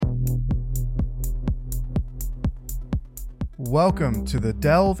Welcome to the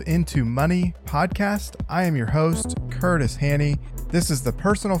Delve Into Money podcast. I am your host, Curtis Haney. This is the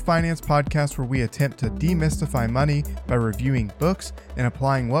personal finance podcast where we attempt to demystify money by reviewing books and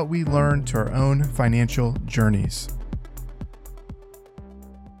applying what we learn to our own financial journeys.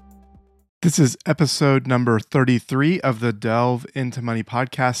 This is episode number 33 of the Delve Into Money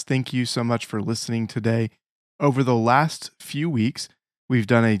podcast. Thank you so much for listening today. Over the last few weeks, we've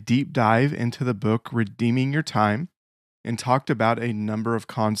done a deep dive into the book Redeeming Your Time and talked about a number of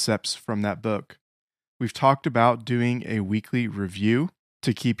concepts from that book. We've talked about doing a weekly review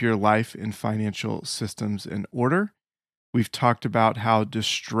to keep your life and financial systems in order. We've talked about how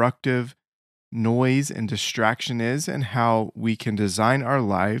destructive noise and distraction is and how we can design our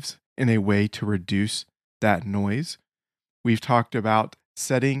lives in a way to reduce that noise. We've talked about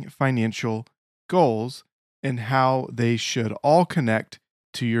setting financial goals and how they should all connect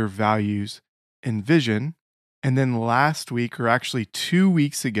to your values and vision. And then last week, or actually 2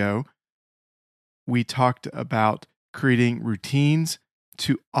 weeks ago, we talked about creating routines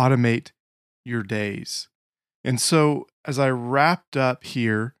to automate your days. And so as I wrapped up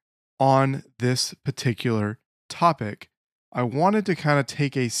here on this particular topic, I wanted to kind of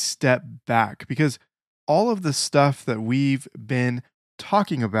take a step back because all of the stuff that we've been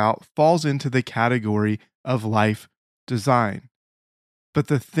talking about falls into the category of life design. But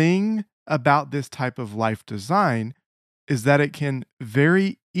the thing about this type of life design is that it can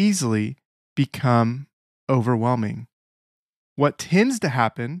very easily become overwhelming. What tends to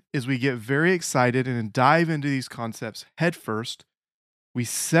happen is we get very excited and dive into these concepts headfirst. We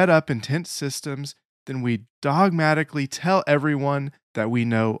set up intense systems, then we dogmatically tell everyone that we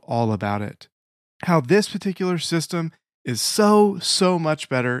know all about it. How this particular system is so much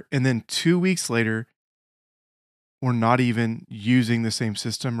better, and then 2 weeks later, we're not even using the same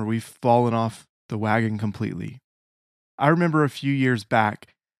system or we've fallen off the wagon completely. I remember a few years back,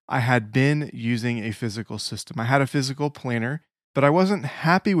 I had been using a physical system. I had a physical planner, but I wasn't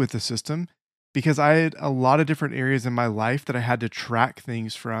happy with the system because I had a lot of different areas in my life that I had to track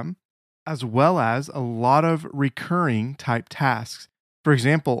things from, as well as a lot of recurring type tasks. For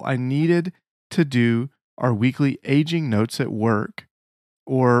example, I needed to do our weekly aging notes at work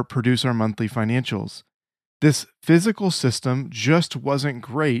or produce our monthly financials. This physical system just wasn't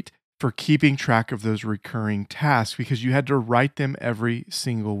great for keeping track of those recurring tasks because you had to write them every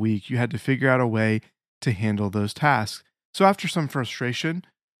single week. You had to figure out a way to handle those tasks. So after some frustration,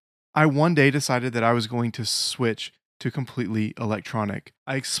 I one day decided that I was going to switch to completely electronic.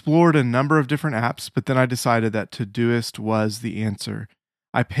 I explored a number of different apps, but then I decided that Todoist was the answer.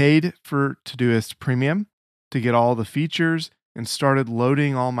 I paid for Todoist Premium to get all the features and started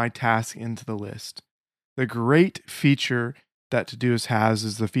loading all my tasks into the list. The great feature that Todoist has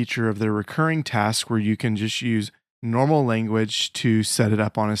is the feature of the recurring task where you can just use normal language to set it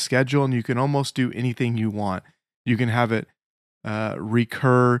up on a schedule and you can almost do anything you want. You can have it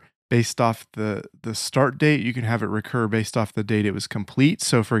recur based off the start date. You can have it recur based off the date it was complete.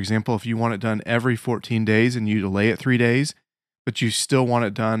 So for example, if you want it done every 14 days and you delay it 3 days, but you still want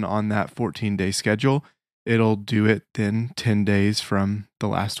it done on that 14-day schedule, it'll do it then 10 days from the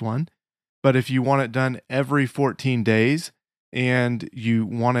last one. But if you want it done every 14 days and you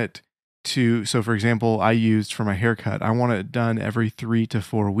want it to, so for example, I used for my haircut, I want it done every 3 to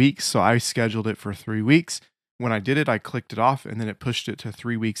 4 weeks. So I scheduled it for 3 weeks. When I did it, I clicked it off and then it pushed it to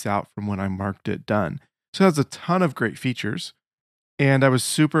 3 weeks out from when I marked it done. So it has a ton of great features. And I was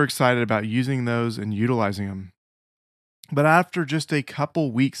super excited about using those and utilizing them. But after just a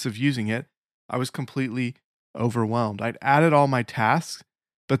couple weeks of using it, I was completely overwhelmed. I'd added all my tasks,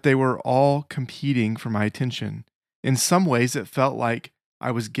 but they were all competing for my attention. In some ways, it felt like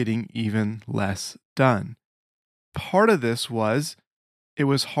I was getting even less done. Part of this was it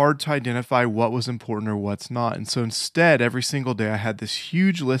was hard to identify what was important or what's not. And so instead, every single day, I had this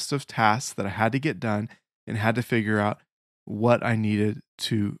huge list of tasks that I had to get done and had to figure out what I needed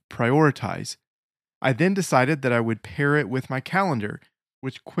to prioritize. I then decided that I would pair it with my calendar,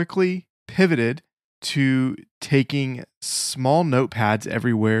 which quickly pivoted to taking small notepads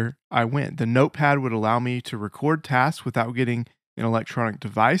everywhere I went. The notepad would allow me to record tasks without getting an electronic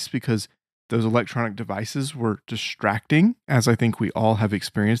device because those electronic devices were distracting, as I think we all have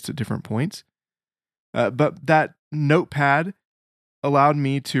experienced at different points. But that notepad allowed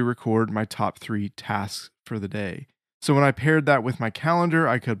me to record my top 3 tasks for the day. So when I paired that with my calendar,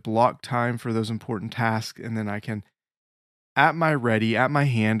 I could block time for those important tasks, and then I can at my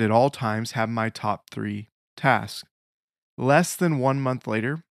hand at all times, have my top 3 tasks. Less than 1 month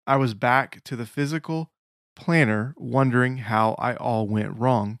later, I was back to the physical planner wondering how I all went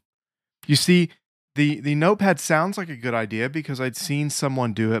wrong. You see, The notepad sounds like a good idea because I'd seen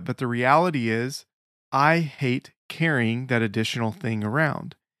someone do it, but the reality is I hate carrying that additional thing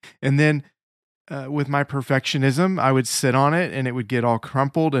around. And then with my perfectionism, I would sit on it and it would get all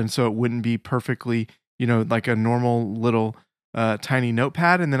crumpled. And so it wouldn't be perfectly, like a normal little tiny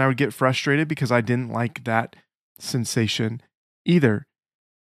notepad. And then I would get frustrated because I didn't like that sensation either.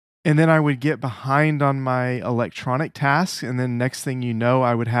 And then I would get behind on my electronic tasks. And then next thing you know,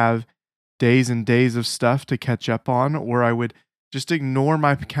 I would have days and days of stuff to catch up on, or I would just ignore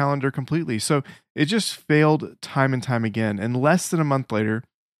my calendar completely. So it just failed time and time again. And less than a month later,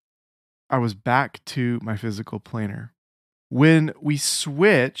 I was back to my physical planner. When we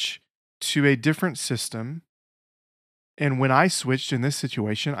switch to a different system, and when I switched in this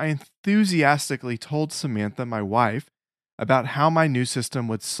situation, I enthusiastically told Samantha, my wife, about how my new system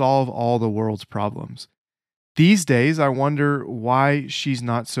would solve all the world's problems. These days, I wonder why she's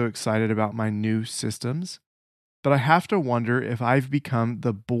not so excited about my new systems, but I have to wonder if I've become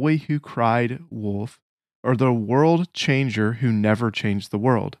the boy who cried wolf or the world changer who never changed the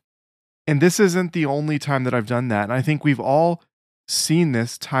world. And this isn't the only time that I've done that. And I think we've all seen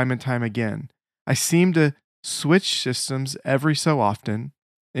this time and time again. I seem to switch systems every so often,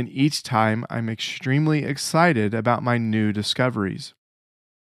 and each time I'm extremely excited about my new discoveries.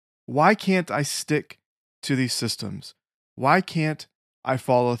 Why can't I stick to these systems? Why can't I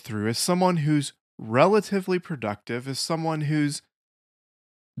follow through? As someone who's relatively productive, as someone who's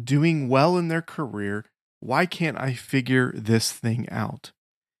doing well in their career, why can't I figure this thing out?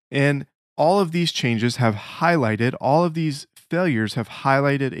 And all of these changes have highlighted, all of these failures have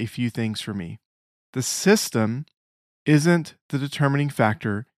highlighted a few things for me. The system isn't the determining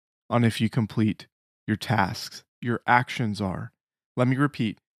factor on if you complete your tasks. Your actions are. Let me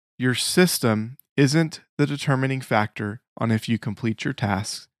repeat. Your system isn't the determining factor on if you complete your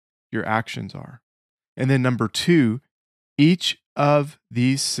tasks. Your actions are. And then number two, each of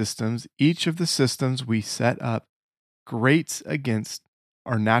these systems, each of the systems we set up grates against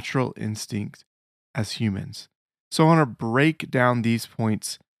our natural instinct as humans. So I want to break down these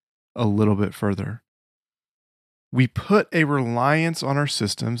points a little bit further. We put a reliance on our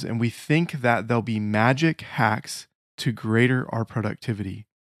systems and we think that they'll be magic hacks to greater our productivity.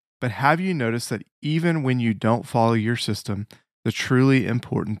 But have you noticed that even when you don't follow your system, the truly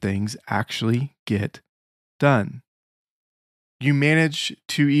important things actually get done? You manage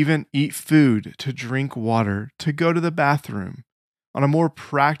to even eat food, to drink water, to go to the bathroom. On a more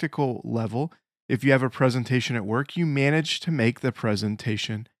practical level, if you have a presentation at work, you manage to make the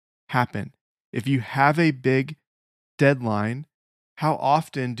presentation happen. If you have a big deadline, how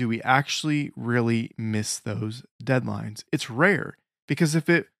often do we actually really miss those deadlines? It's rare, because if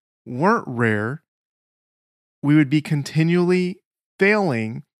it weren't rare, we would be continually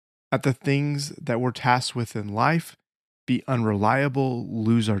failing at the things that we're tasked with in life, be unreliable,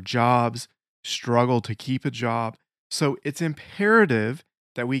 lose our jobs, struggle to keep a job. So it's imperative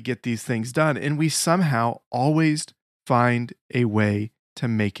that we get these things done, and we somehow always find a way to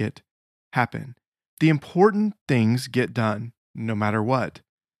make it happen. The important things get done no matter what.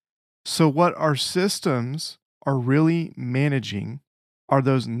 So, what our systems are really managing are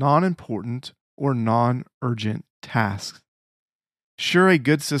those non important or non urgent tasks. Sure, a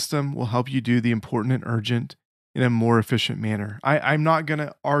good system will help you do the important and urgent in a more efficient manner. I'm not going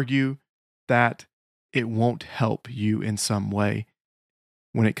to argue that it won't help you in some way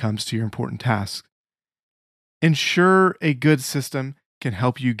when it comes to your important tasks. And sure, a good system can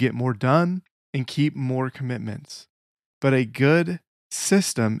help you get more done and keep more commitments. But a good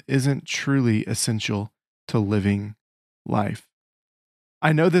system isn't truly essential to living life.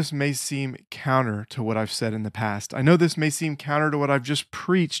 I know this may seem counter to what I've said in the past. I know this may seem counter to what I've just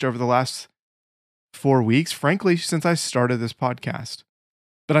preached over the last 4 weeks, frankly, since I started this podcast.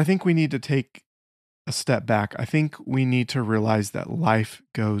 But I think we need to take a step back. I think we need to realize that life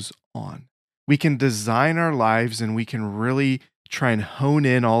goes on. We can design our lives and we can really try and hone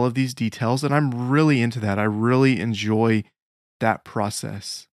in all of these details. And I'm really into that. I really enjoy that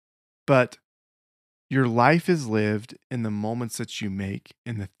process. But your life is lived in the moments that you make,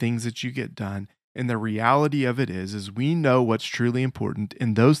 in the things that you get done. And the reality of it is we know what's truly important,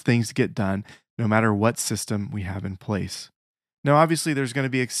 and those things get done no matter what system we have in place. Now, obviously, there's going to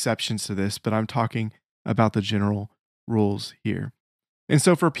be exceptions to this, but I'm talking about the general rules here. And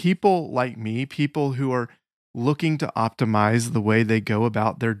so, for people like me, people who are looking to optimize the way they go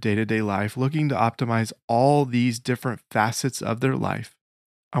about their day to day life, looking to optimize all these different facets of their life,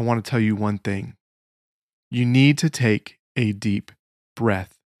 I want to tell you one thing. You need to take a deep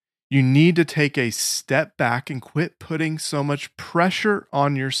breath. You need to take a step back and quit putting so much pressure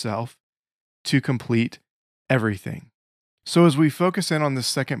on yourself to complete everything. So as we focus in on this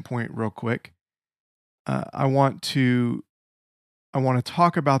second point real quick, I want to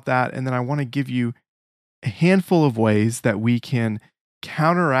talk about that, and then I want to give you a handful of ways that we can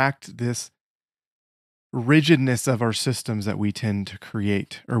counteract this rigidness of our systems that we tend to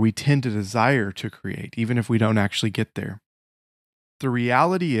create, or we tend to desire to create, even if we don't actually get there. The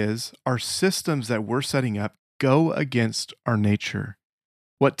reality is, our systems that we're setting up go against our nature.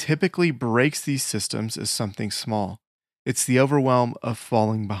 What typically breaks these systems is something small. It's the overwhelm of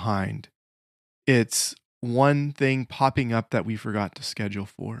falling behind. It's one thing popping up that we forgot to schedule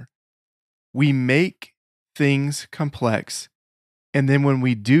for. We make things complex, and then when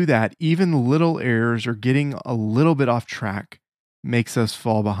we do that, even little errors or getting a little bit off track makes us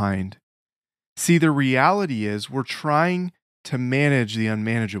fall behind. See, the reality is we're trying to manage the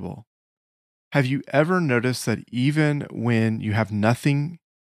unmanageable. Have you ever noticed that even when you have nothing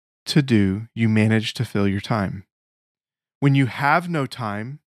to do, you manage to fill your time? When you have no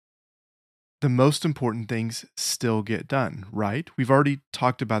time, the most important things still get done, right? We've already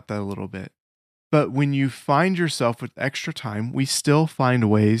talked about that a little bit. But when you find yourself with extra time, we still find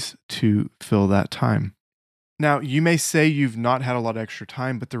ways to fill that time. Now, you may say you've not had a lot of extra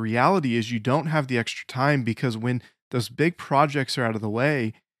time, but the reality is you don't have the extra time because when those big projects are out of the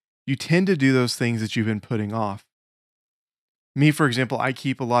way, you tend to do those things that you've been putting off. Me, for example, I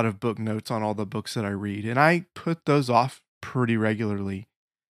keep a lot of book notes on all the books that I read, and I put those off pretty regularly.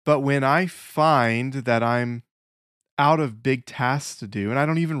 But when I find that I'm out of big tasks to do, and I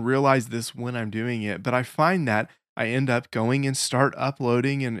don't even realize this when I'm doing it, but I find that I end up going and start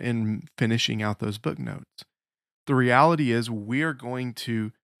uploading and finishing out those book notes. The reality is we're going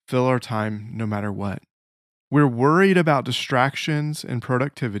to fill our time no matter what. We're worried about distractions and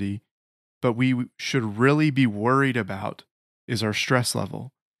productivity, but we should really be worried about is our stress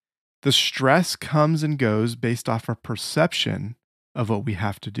level. The stress comes and goes based off our perception of what we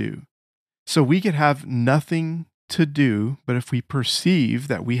have to do. So we could have nothing to do, but if we perceive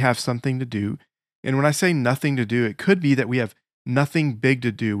that we have something to do, and when I say nothing to do, it could be that we have nothing big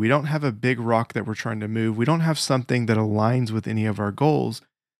to do. We don't have a big rock that we're trying to move. We don't have something that aligns with any of our goals.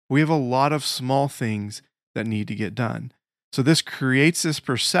 We have a lot of small things that need to get done. So this creates this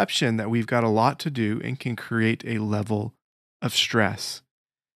perception that we've got a lot to do and can create a level of stress.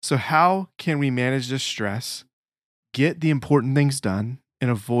 So how can we manage this stress, get the important things done, and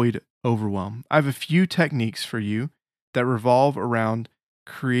avoid overwhelm? I have a few techniques for you that revolve around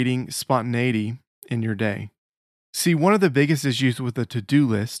creating spontaneity in your day. See, one of the biggest issues with the to-do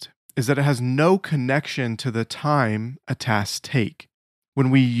list is that it has no connection to the time a task takes. When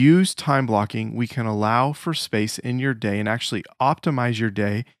we use time blocking, we can allow for space in your day and actually optimize your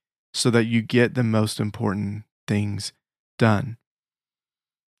day so that you get the most important things done.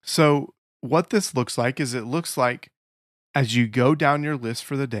 So what this looks like is it looks like as you go down your list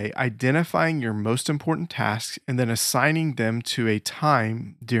for the day, identifying your most important tasks and then assigning them to a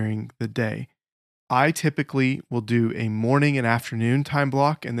time during the day. I typically will do a morning and afternoon time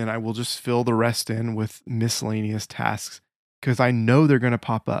block, and then I will just fill the rest in with miscellaneous tasks because I know they're going to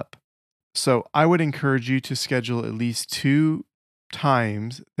pop up. So I would encourage you to schedule at least 2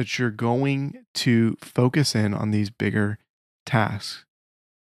 times that you're going to focus in on these bigger tasks.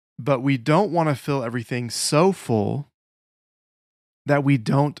 But we don't want to fill everything so full that we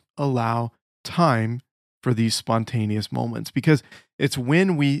don't allow time for these spontaneous moments, because it's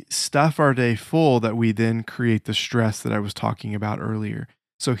when we stuff our day full that we then create the stress that I was talking about earlier.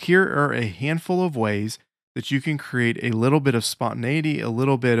 So here are a handful of ways that you can create a little bit of spontaneity, a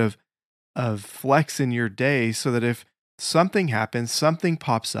little bit of flex in your day so that if something happens, something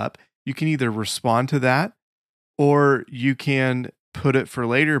pops up, you can either respond to that or you can put it for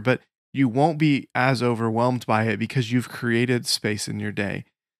later, but you won't be as overwhelmed by it because you've created space in your day.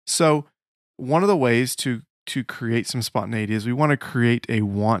 So one of the ways to create some spontaneity is we want to create a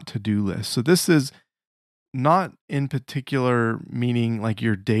want to do list. So this is not in particular meaning like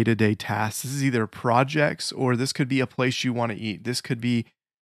your day-to-day tasks. This is either projects or this could be a place you want to eat. This could be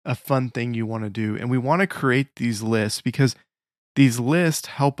a fun thing you want to do. And we want to create these lists because these lists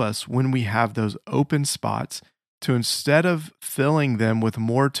help us when we have those open spots to, instead of filling them with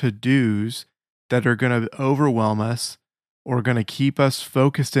more to-dos that are going to overwhelm us or going to keep us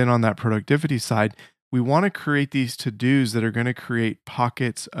focused in on that productivity side, we want to create these to-dos that are going to create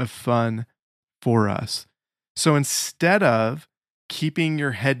pockets of fun for us. So instead of keeping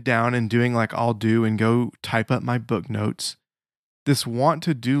your head down and doing like I'll do and go type up my book notes, this want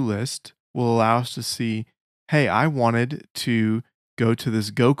to do list will allow us to see, hey, I wanted to go to this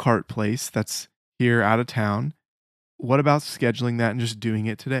go-kart place that's here out of town. What about scheduling that and just doing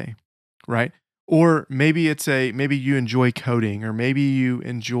it today? right? Or maybe you enjoy coding, or maybe you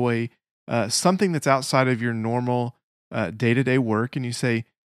enjoy something that's outside of your normal day-to-day work, and you say,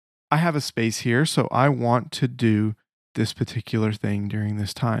 I have a space here, so I want to do this particular thing during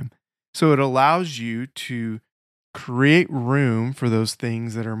this time. So it allows you to create room for those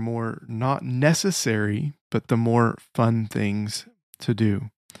things that are more not necessary, but the more fun things to do.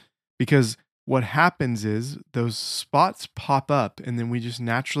 Because what happens is those spots pop up, and then we just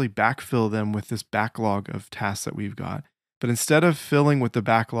naturally backfill them with this backlog of tasks that we've got. But instead of filling with the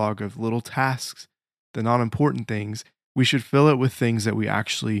backlog of little tasks, the non important things, we should fill it with things that we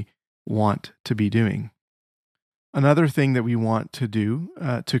actually want to be doing. Another thing that we want to do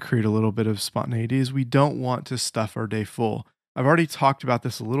to create a little bit of spontaneity is we don't want to stuff our day full. I've already talked about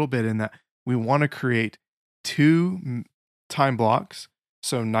this a little bit in that we want to create time blocks,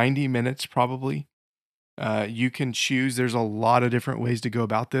 so 90 minutes probably. You can choose, there's a lot of different ways to go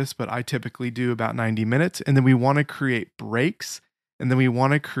about this, but I typically do about 90 minutes. And then we want to create breaks, and then we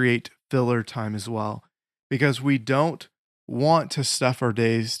want to create filler time as well, because we don't want to stuff our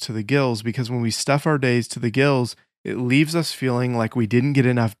days to the gills, because when we stuff our days to the gills, it leaves us feeling like we didn't get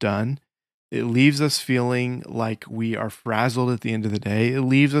enough done. It leaves us feeling like we are frazzled at the end of the day. It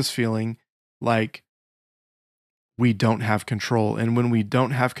leaves us feeling like we don't have control. And when we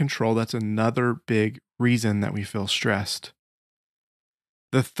don't have control, that's another big reason that we feel stressed.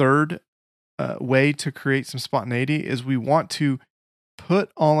 The third way to create some spontaneity is we want to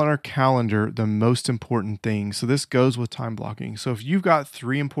put all on our calendar the most important things. So this goes with time blocking. So if you've got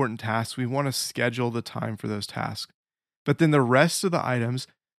 3 important tasks, we want to schedule the time for those tasks. But then the rest of the items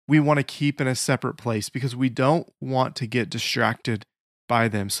we want to keep in a separate place, because we don't want to get distracted by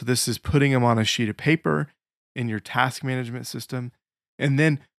them. So this is putting them on a sheet of paper in your task management system. And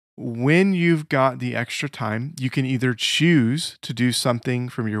then when you've got the extra time, you can either choose to do something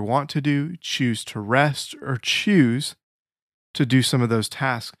from your want to do, choose to rest, or choose to do some of those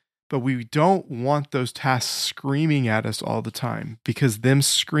tasks. But we don't want those tasks screaming at us all the time, because them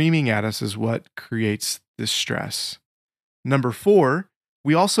screaming at us is what creates this stress. Number 4,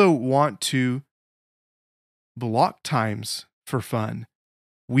 we also want to block times for fun.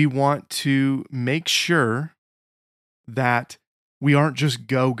 We want to make sure that we aren't just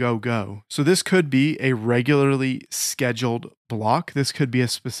go, go, go. So this could be a regularly scheduled block. This could be a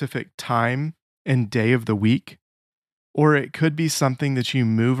specific time and day of the week, or it could be something that you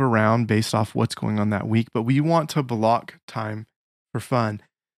move around based off what's going on that week. But we want to block time for fun.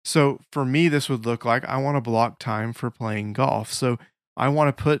 So for me, this would look like I want to block time for playing golf. So I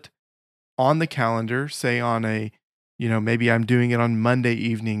want to put on the calendar, say on maybe I'm doing it on Monday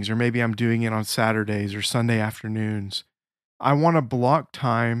evenings, or maybe I'm doing it on Saturdays or Sunday afternoons. I want to block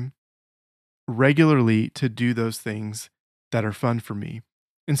time regularly to do those things that are fun for me.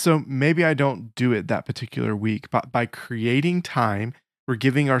 And so maybe I don't do it that particular week, but by creating time, we're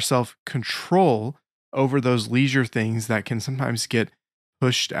giving ourselves control over those leisure things that can sometimes get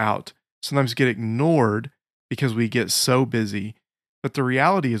pushed out, sometimes get ignored because we get so busy. But the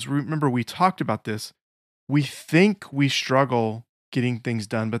reality is, remember, we talked about this. We think we struggle getting things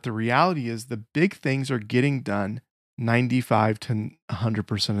done, but the reality is the big things are getting done 95 to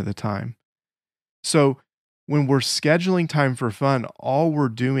 100% of the time. So when we're scheduling time for fun, all we're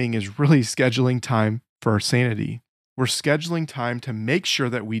doing is really scheduling time for our sanity. We're scheduling time to make sure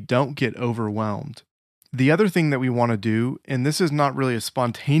that we don't get overwhelmed. The other thing that we want to do, and this is not really a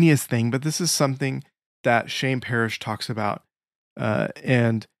spontaneous thing, but this is something that Shane Parrish talks about,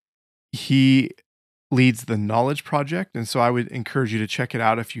 and he leads the Knowledge Project. And so I would encourage you to check it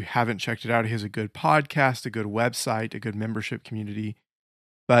out if you haven't checked it out. He has a good podcast, a good website, a good membership community.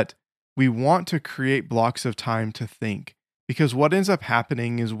 But we want to create blocks of time to think, because what ends up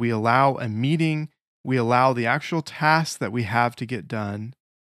happening is we allow a meeting, we allow the actual tasks that we have to get done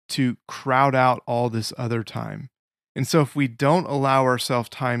to crowd out all this other time. And so if we don't allow ourselves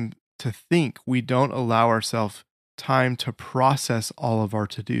time to think, we don't allow ourselves time to process all of our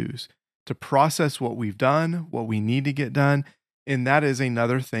to-dos, to process what we've done, what we need to get done. And that is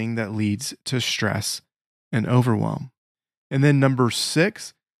another thing that leads to stress and overwhelm. And then number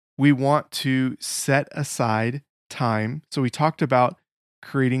 6, we want to set aside time. So we talked about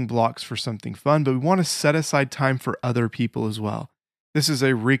creating blocks for something fun, but we want to set aside time for other people as well. This is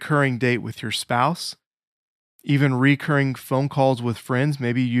a recurring date with your spouse, even recurring phone calls with friends.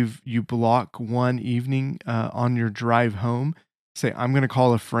 Maybe you block one evening on your drive home. Say, I'm going to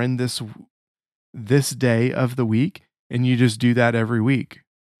call a friend this day of the week, and you just do that every week.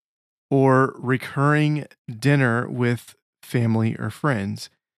 Or recurring dinner with family or friends.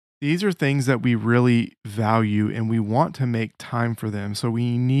 These are things that we really value, and we want to make time for them. So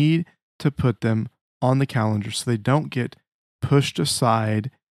we need to put them on the calendar so they don't get pushed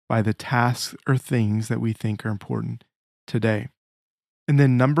aside by the tasks or things that we think are important today. And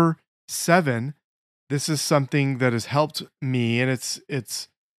then number 7, this is something that has helped me, and it's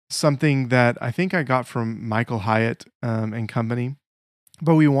something that I think I got from Michael Hyatt and company.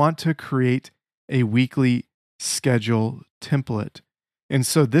 But we want to create a weekly schedule template. And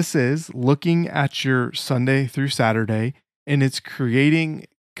so this is looking at your Sunday through Saturday, and it's creating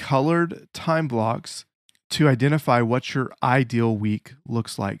colored time blocks to identify what your ideal week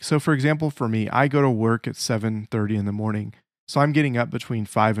looks like. So for example, for me, I go to work at 7:30 in the morning. So I'm getting up between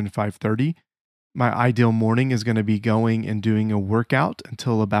 5 and 5:30. My ideal morning is going to be going and doing a workout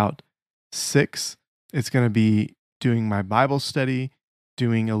until about 6. It's going to be doing my Bible study,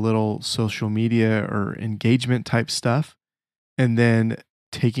 doing a little social media or engagement type stuff, and then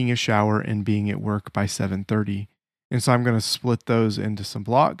taking a shower and being at work by 7:30. And so I'm going to split those into some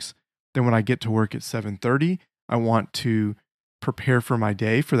blocks. Then when I get to work at 7:30, I want to prepare for my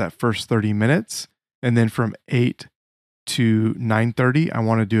day for that first 30 minutes. And then from 8 to 9:30, I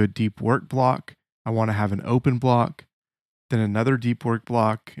want to do a deep work block. I want to have an open block, then another deep work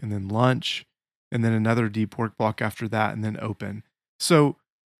block, and then lunch, and then another deep work block after that, and then open. So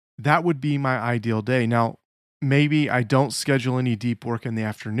that would be my ideal day. Now, maybe I don't schedule any deep work in the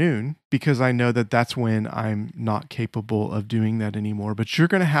afternoon because I know that that's when I'm not capable of doing that anymore. But you're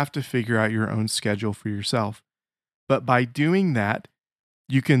going to have to figure out your own schedule for yourself. But by doing that,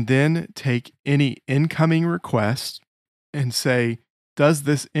 you can then take any incoming request and say, does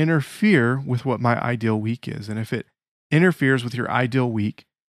this interfere with what my ideal week is? And if it interferes with your ideal week,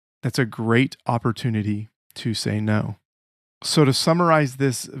 that's a great opportunity to say no. So to summarize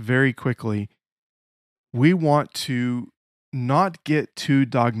this very quickly, we want to not get too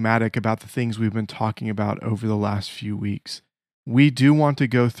dogmatic about the things we've been talking about over the last few weeks. We do want to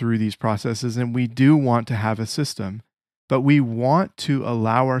go through these processes and we do want to have a system, but we want to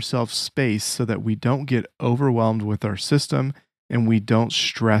allow ourselves space so that we don't get overwhelmed with our system and we don't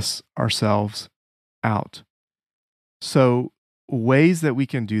stress ourselves out. So ways that we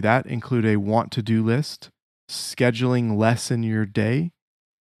can do that include a want-to-do list, scheduling less in your day,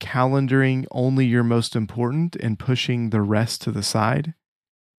 calendaring only your most important and pushing the rest to the side,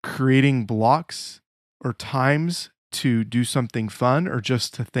 creating blocks or times to do something fun or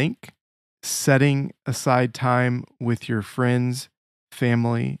just to think, setting aside time with your friends,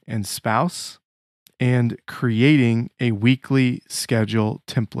 family, and spouse, and creating a weekly schedule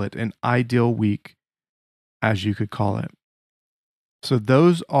template, an ideal week, as you could call it. So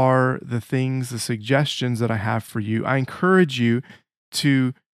those are the things, the suggestions that I have for you. I encourage you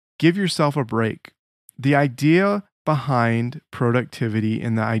to give yourself a break. The idea behind productivity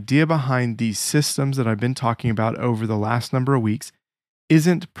and the idea behind these systems that I've been talking about over the last number of weeks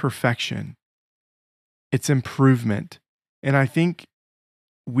isn't perfection. It's improvement. And I think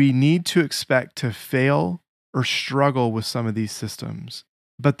we need to expect to fail or struggle with some of these systems.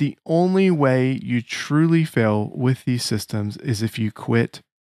 But the only way you truly fail with these systems is if you quit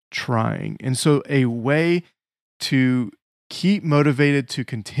trying. And so a way to keep motivated to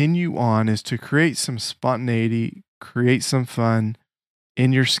continue on is to create some spontaneity, create some fun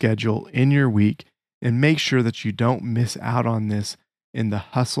in your schedule, in your week, and make sure that you don't miss out on this in the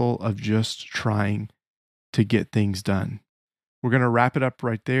hustle of just trying to get things done. We're going to wrap it up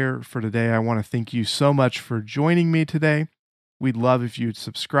right there for today. I want to thank you so much for joining me today. We'd love if you'd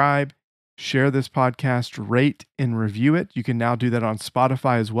subscribe, share this podcast, rate and review it. You can now do that on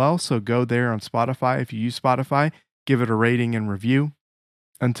Spotify as well. So go there on Spotify. If you use Spotify, give it a rating and review.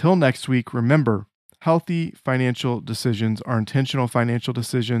 Until next week, remember, healthy financial decisions are intentional financial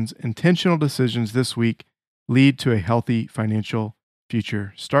decisions. Intentional decisions this week lead to a healthy financial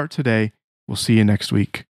future. Start today. We'll see you next week.